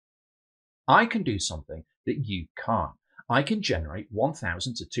I can do something that you can't. I can generate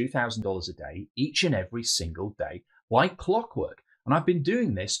 $1,000 to $2,000 a day each and every single day like clockwork. And I've been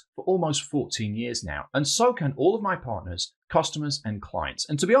doing this for almost 14 years now. And so can all of my partners, customers, and clients.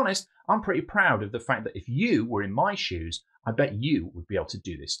 And to be honest, I'm pretty proud of the fact that if you were in my shoes, I bet you would be able to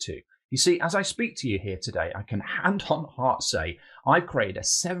do this too. You see, as I speak to you here today, I can hand on heart say I've created a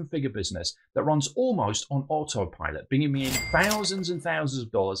 7-figure business that runs almost on autopilot, bringing me in thousands and thousands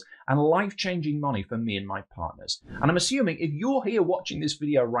of dollars and life-changing money for me and my partners. And I'm assuming if you're here watching this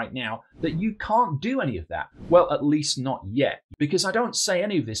video right now that you can't do any of that. Well, at least not yet, because I don't say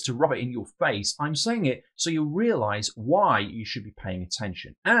any of this to rub it in your face. I'm saying it so you realize why you should be paying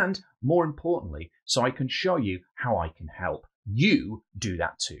attention. And more importantly, so I can show you how I can help you do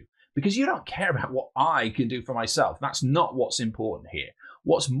that too. Because you don't care about what I can do for myself. That's not what's important here.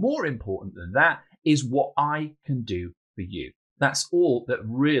 What's more important than that is what I can do for you. That's all that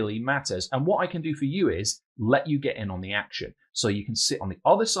really matters. And what I can do for you is let you get in on the action so you can sit on the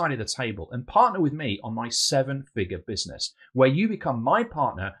other side of the table and partner with me on my 7-figure business, where you become my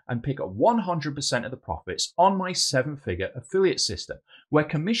partner and pick up 100% of the profits on my 7-figure affiliate system, where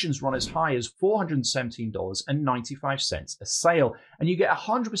commissions run as high as $417.95 a sale, and you get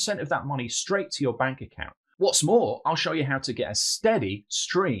 100% of that money straight to your bank account. What's more, I'll show you how to get a steady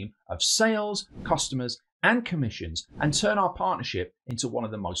stream of sales, customers, and commissions and turn our partnership into one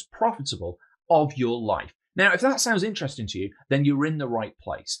of the most profitable of your life. Now, if that sounds interesting to you, then you're in the right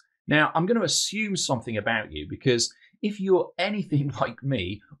place. Now, I'm going to assume something about you, because if you're anything like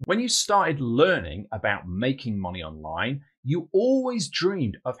me, when you started learning about making money online, you always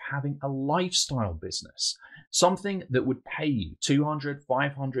dreamed of having a lifestyle business, something that would pay you $200,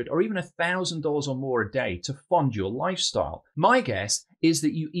 $500, or even $1,000 or more a day to fund your lifestyle. My guess is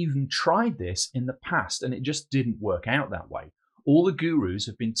that you even tried this in the past and it just didn't work out that way. All the gurus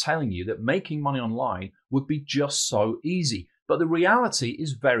have been telling you that making money online would be just so easy, but the reality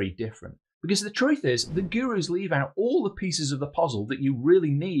is very different. Because the truth is, the gurus leave out all the pieces of the puzzle that you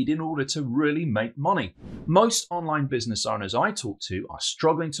really need in order to really make money. Most online business owners I talk to are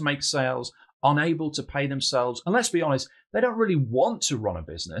struggling to make sales, unable to pay themselves, and let's be honest, they don't really want to run a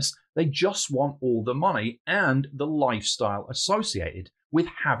business. They just want all the money and the lifestyle associated with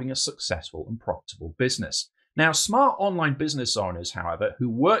having a successful and profitable business. Now, smart online business owners, however, who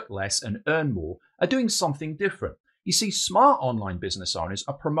work less and earn more, are doing something different. You see, smart online business owners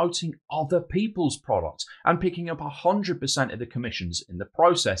are promoting other people's products and picking up 100% of the commissions in the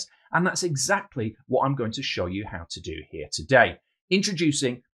process. And that's exactly what I'm going to show you how to do here today.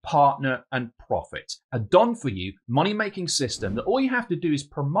 Introducing Partner and Profit, a done-for-you money-making system that all you have to do is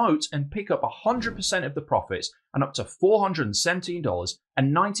promote and pick up 100% of the profits and up to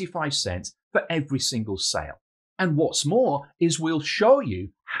 $417.95 for every single sale. And what's more is we'll show you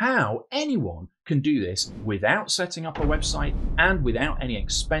how anyone can do this without setting up a website and without any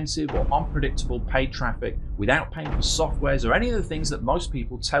expensive or unpredictable paid traffic, without paying for softwares or any of the things that most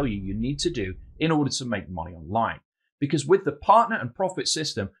people tell you you need to do in order to make money online. Because with the Partner and Profit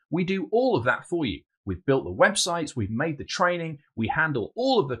system, we do all of that for you. We've built the websites, we've made the training, we handle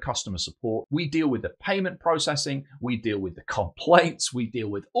all of the customer support, we deal with the payment processing, we deal with the complaints, we deal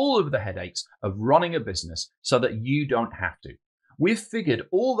with all of the headaches of running a business so that you don't have to. We've figured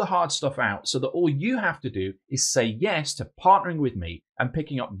all the hard stuff out so that all you have to do is say yes to partnering with me and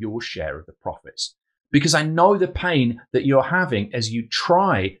picking up your share of the profits. Because I know the pain that you're having as you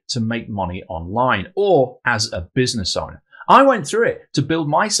try to make money online or as a business owner. I went through it to build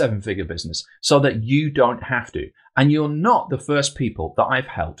my 7-figure business so that you don't have to. And you're not the first people that I've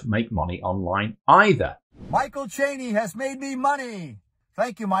helped make money online either. Michael Cheney has made me money.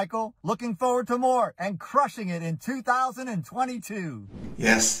 Thank you, Michael. Looking forward to more and crushing it in 2022.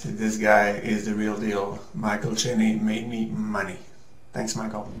 Yes, this guy is the real deal. Michael Cheney made me money. Thanks,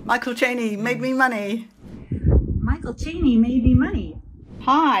 Michael. Michael Cheney made me money. Michael Cheney made me money.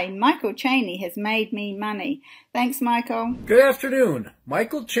 Hi, Michael Cheney has made me money. Thanks, Michael. Good afternoon.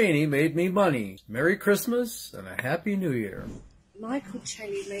 Michael Cheney made me money. Merry Christmas and a Happy New Year. Michael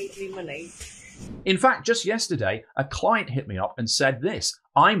Cheney made me money. In fact, just yesterday, a client hit me up and said this: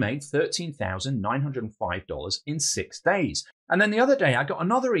 I made $13,905 in 6 days. And then the other day, I got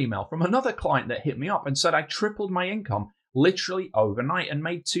another email from another client that hit me up and said I tripled my income literally overnight and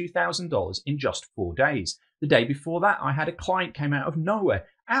made $2,000 in just 4 days. The day before that, I had a client came out of nowhere,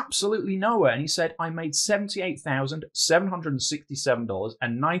 absolutely nowhere, and he said, I made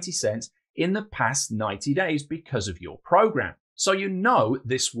 $78,767.90 in the past 90 days because of your program. So you know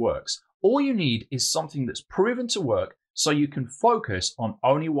this works. All you need is something that's proven to work so you can focus on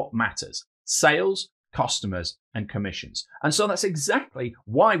only what matters: sales, customers, and commissions. And so that's exactly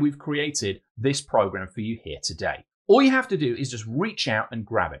why we've created this program for you here today. All you have to do is just reach out and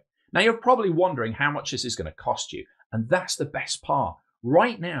grab it. Now, you're probably wondering how much this is going to cost you, and that's the best part.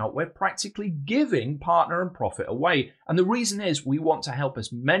 Right now, we're practically giving Partner and Profit away, and the reason is we want to help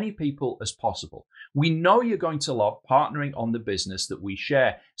as many people as possible. We know you're going to love partnering on the business that we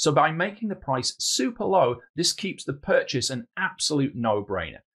share, so by making the price super low, this keeps the purchase an absolute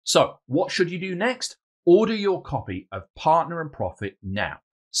no-brainer. So, what should you do next? Order your copy of Partner and Profit now.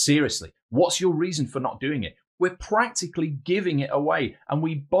 Seriously, what's your reason for not doing it? We're practically giving it away, and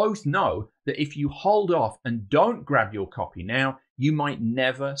we both know that if you hold off and don't grab your copy now, you might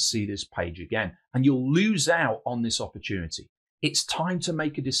never see this page again, and you'll lose out on this opportunity. It's time to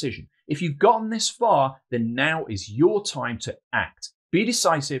make a decision. If you've gotten this far, then now is your time to act. Be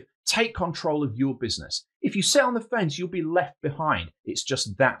decisive, take control of your business. If you sit on the fence, you'll be left behind. It's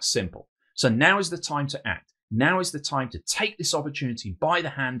just that simple. So now is the time to act. Now is the time to take this opportunity by the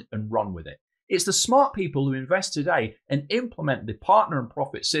hand and run with it. It's the smart people who invest today and implement the Partner and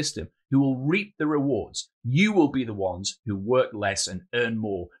Profit system who will reap the rewards. You will be the ones who work less and earn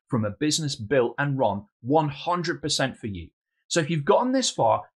more from a business built and run 100% for you. So if you've gotten this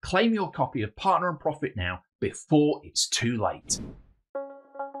far, claim your copy of Partner and Profit now before it's too late.